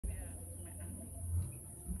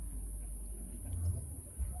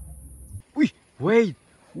Wait,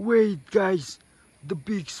 wait, guys. The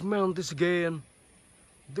big mantis again.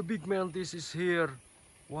 The big mantis is here.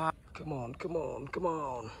 Wow. Come on, come on, come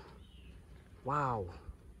on. Wow.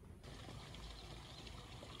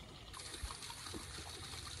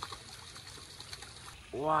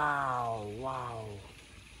 Wow, wow.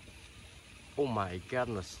 Oh my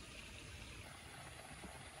goodness.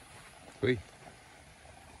 Wait.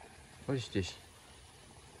 What is this?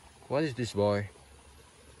 What is this, boy?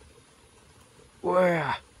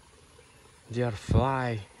 Where? They are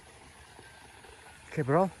fly. Okay,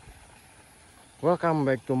 bro. Welcome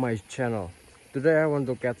back to my channel. Today I want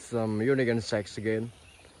to catch some unique insects again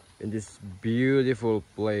in this beautiful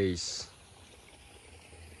place.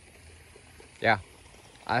 Yeah,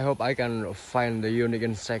 I hope I can find the unique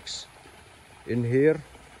insects in here.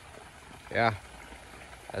 Yeah,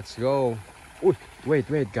 let's go. Ooh, wait,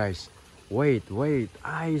 guys. Wait.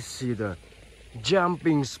 I see the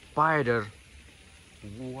jumping spider.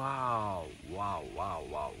 Wow.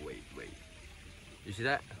 Wait. You see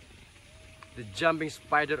that? The jumping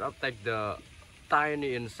spider attacked the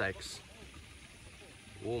tiny insects.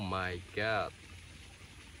 Oh my god.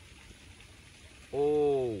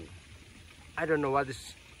 Oh, I don't know what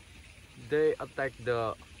is. They attack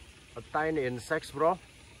the tiny insects, bro.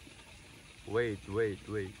 Wait.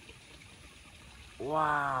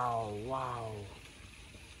 Wow.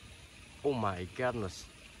 Oh my goodness.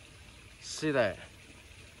 See that?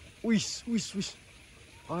 Wish.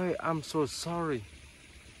 I'm so sorry.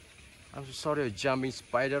 I'm so sorry, a jumping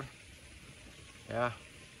spider. Yeah.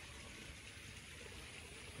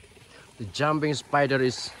 The jumping spider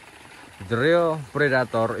is the real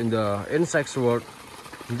predator in the insects world.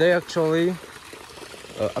 They actually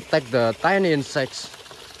attack the tiny insects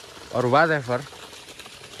or whatever.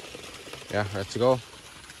 Yeah, let's go.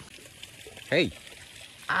 Hey,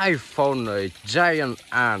 I found a giant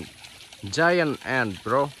ant. Giant ant,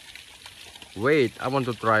 bro. Wait, I want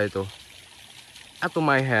to try to add to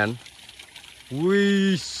my hand.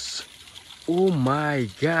 Whiz. Oh my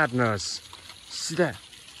goodness. See that?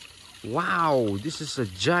 Wow, this is a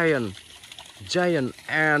giant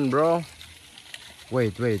ant, bro.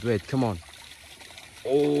 Wait, come on.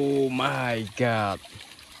 Oh my god.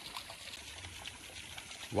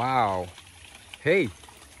 Wow. Hey,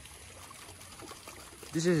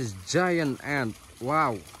 this is giant ant.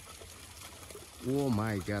 Wow. Oh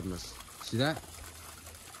my goodness. See that?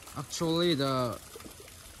 Actually, the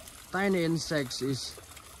tiny insects is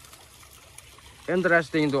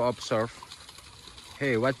interesting to observe.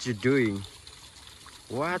 Hey, what you doing?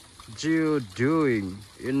 What you doing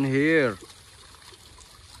in here?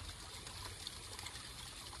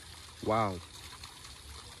 Wow.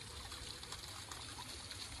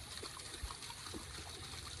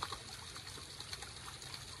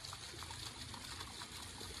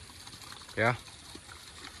 Yeah,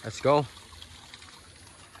 let's go.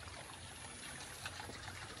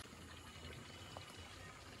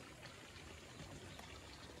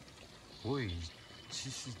 Wait,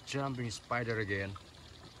 this is jumping spider again.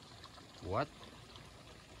 What?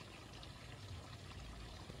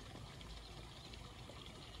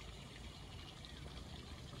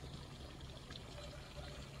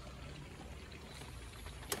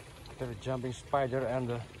 The jumping spider and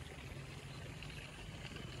the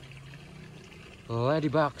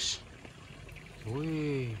ladybugs.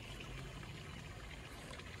 Wait.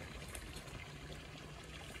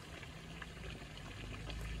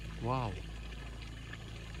 Wow.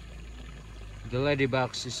 The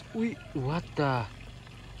ladybugs is. Wait, what the?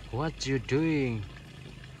 What you doing?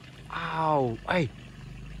 Ow! Hey!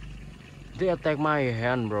 They attack my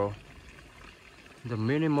hand, bro. The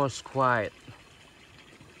minimus quiet.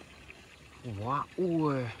 Wow!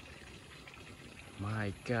 Ooh.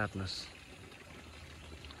 My goodness.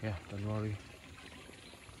 Yeah, don't worry.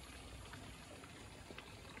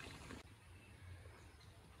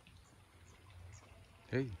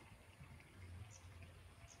 Hey.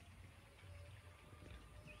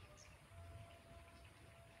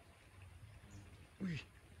 Wee.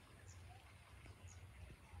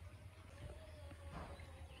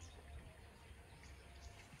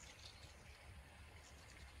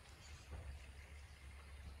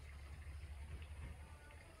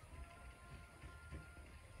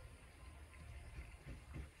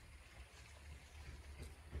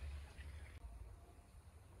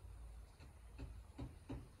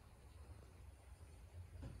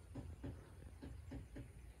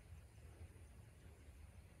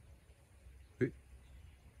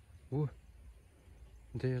 Ooh.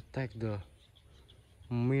 They attack the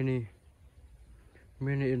mini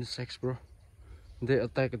insects, bro. They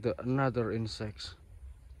attack the another insects.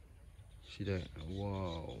 See that?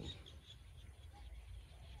 Wow.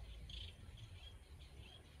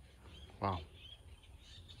 Wow.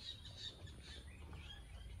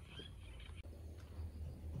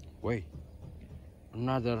 Wait,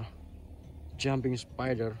 another jumping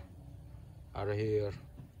spider are here.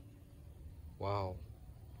 Wow.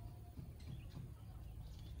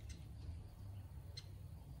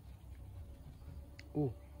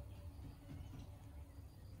 Oh.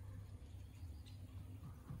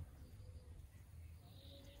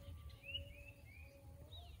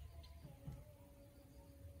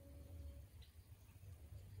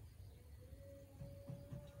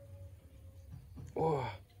 Oh.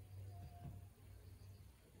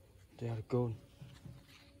 They are gone.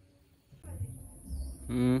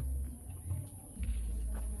 Hmm.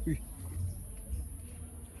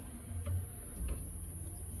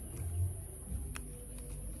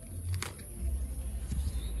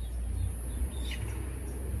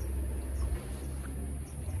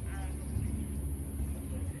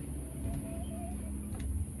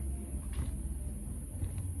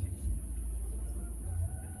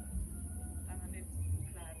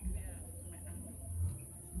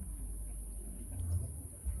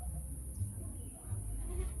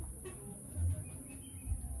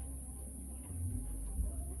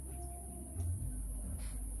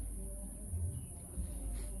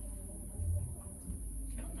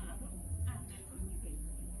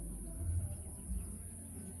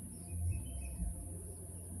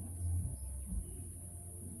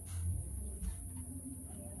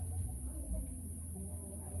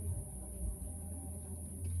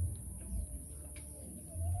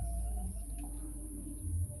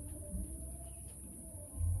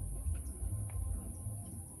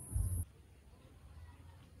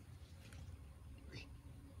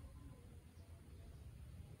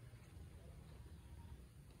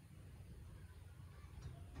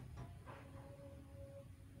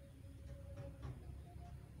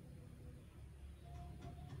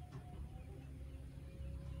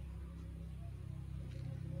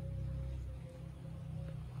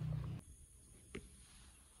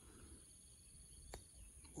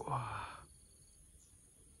 Wow.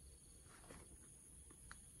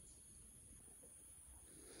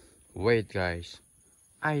 Wait, guys.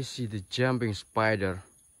 I see the jumping spider.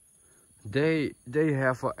 They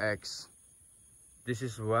have a eggs. This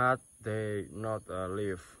is what they not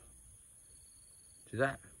live. See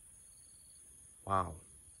that? Wow.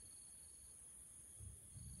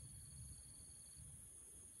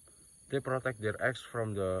 They protect their eggs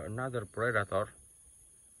from another predator.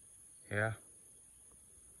 Yeah.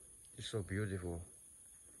 It's so beautiful.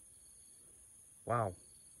 Wow.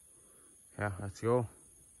 Yeah, let's go.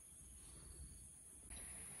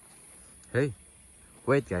 Hey,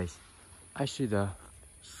 wait, guys. I see the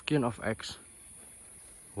skin of eggs.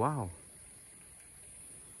 Wow.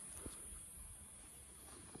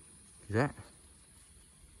 See that?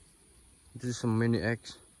 This is some mini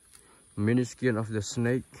eggs. Mini skin of the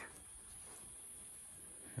snake.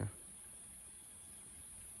 Yeah.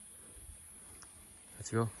 Let's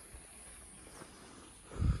go.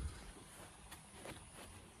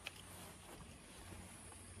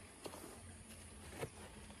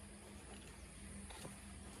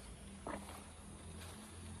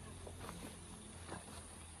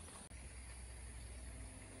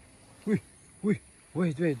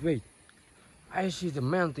 Wait. I see the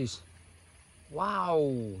mantis.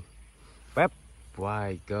 Wow. Pep.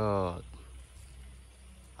 My God.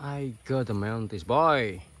 I got the mantis,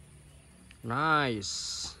 boy.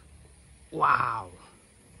 Nice. Wow.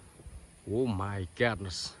 Oh my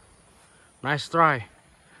goodness. Nice try.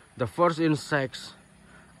 The first insects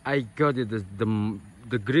I got it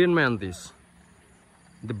the green mantis.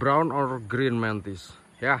 The brown or green mantis.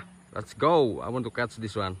 Yeah, let's go. I want to catch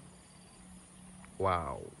this one.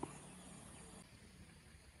 Wow.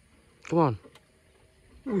 Come on.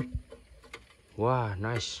 Wow,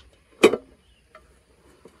 nice.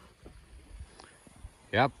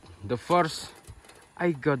 Yep, the first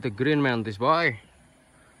I got the green mantis, boy.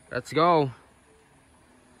 Let's go.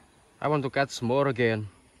 I want to catch more again.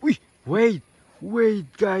 Wait,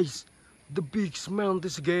 guys. The big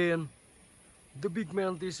mantis again. The big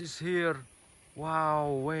mantis is here.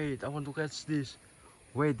 Wow, wait, I want to catch this.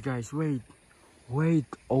 Wait, guys, wait.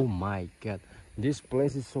 Oh my God. This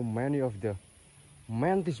place is so many of the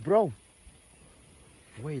mantis, bro.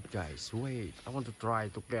 Wait, guys, wait. I want to try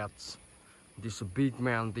to catch this big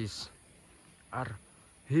mantis. Are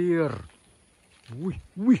here. Wait.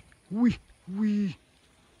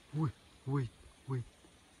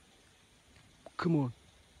 Come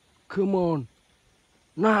on.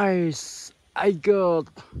 Nice. I got.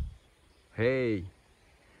 Hey,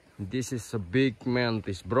 this is a big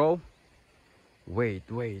mantis, bro. Wait.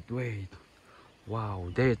 Wow,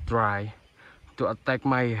 they try to attack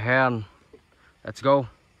my hand. Let's go.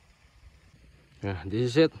 Yeah, this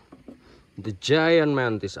is it. The giant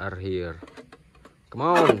mantis are here. Come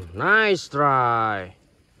on, nice try.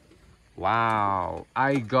 Wow,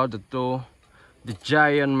 I got the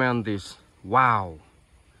giant mantis. Wow,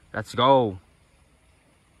 let's go.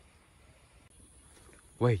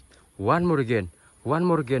 Wait, one more again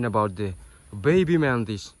about the baby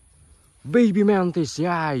mantis. Baby mantis,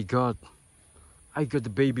 yeah, I got the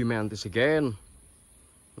baby mantis again.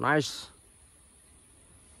 Nice.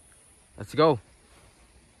 Let's go.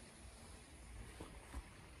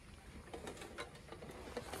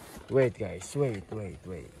 Wait guys, wait.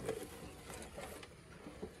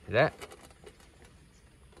 That.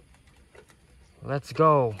 Let's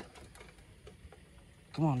go.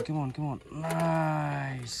 Come on.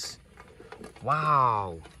 Nice.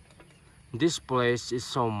 Wow. This place is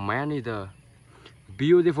so many the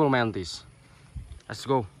beautiful mantis. Let's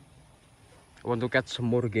go. I want to catch some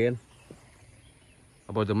more again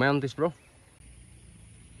about the mantis, bro.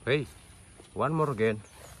 Hey, one more again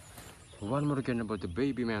about the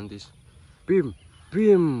baby mantis. Bim.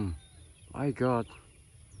 I got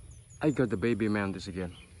the baby mantis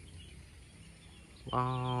again.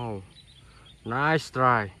 Wow, nice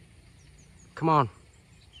try. Come on,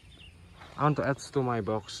 I want to add to my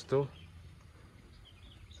box too.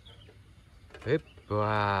 Hip.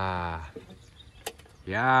 Wow.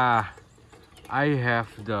 Yeah, I have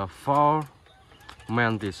the 4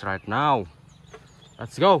 mantis right now.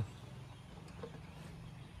 Let's go.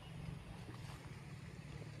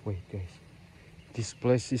 Wait guys, this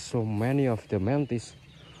place is so many of the mantis.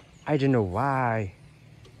 I don't know why.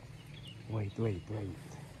 Wait.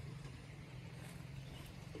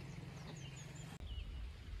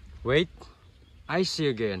 Wait, I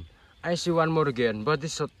see one more again, but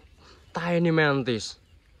this is a tiny mantis.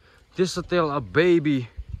 This is still a baby.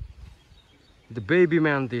 The baby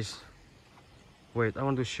mantis. Wait, I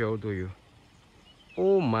want to show to you.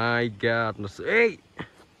 Oh my god. Hey!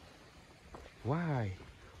 Why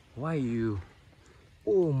you?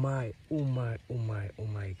 Oh my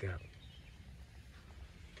god.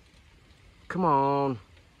 Come on.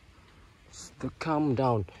 Calm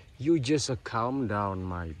down. You just calm down,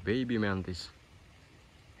 my baby mantis.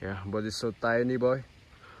 Yeah, but it's so tiny, boy.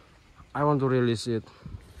 I want to release it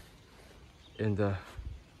in the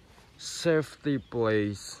safety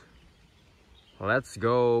place. Let's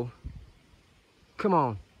go. Come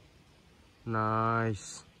on.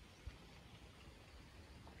 Nice.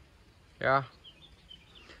 Yeah.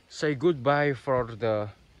 Say goodbye for the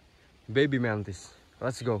baby mantis.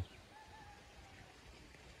 Let's go.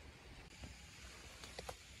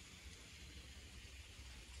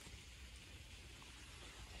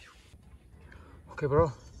 Okay,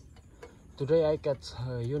 bro. Today I catch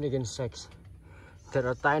unique insects. There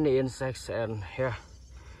are tiny insects and here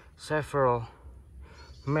several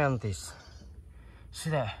mantis.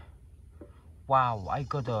 See that? Wow, I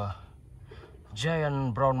got a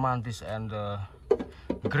giant brown mantis and a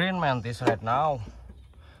green mantis right now.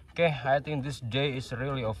 Okay, I think this day is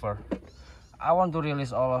really over. I want to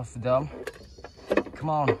release all of them. Come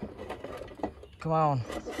on.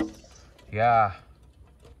 Yeah.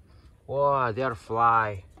 Wow, they are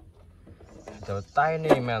fly. The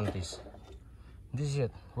tiny mantis. This is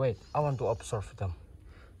it. Wait, I want to observe them.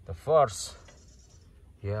 The first.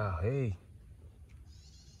 Yeah, hey.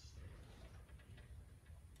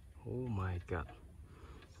 Oh my god.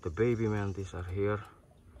 The baby mantis are here.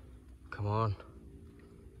 Come on.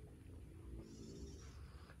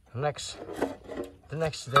 The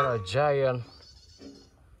next there are giant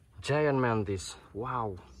mantis.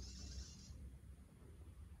 Wow.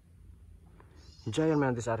 Giant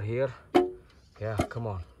mantis are here. Yeah, come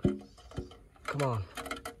on.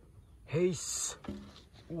 Hey.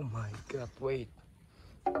 Oh my god, wait.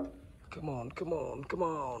 Come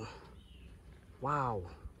on. Wow.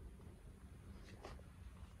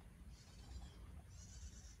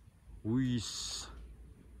 Whiz.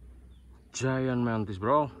 Giant mantis,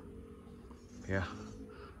 bro. Yeah,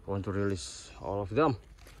 I want to release all of them.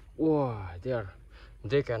 Wow,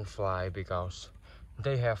 they can fly because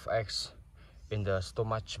they have eggs in the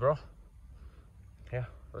stomach, bro. Yeah,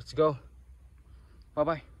 let's go.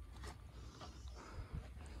 Bye.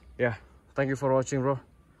 Yeah, thank you for watching, bro.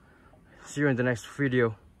 See you in the next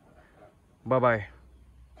video. Bye.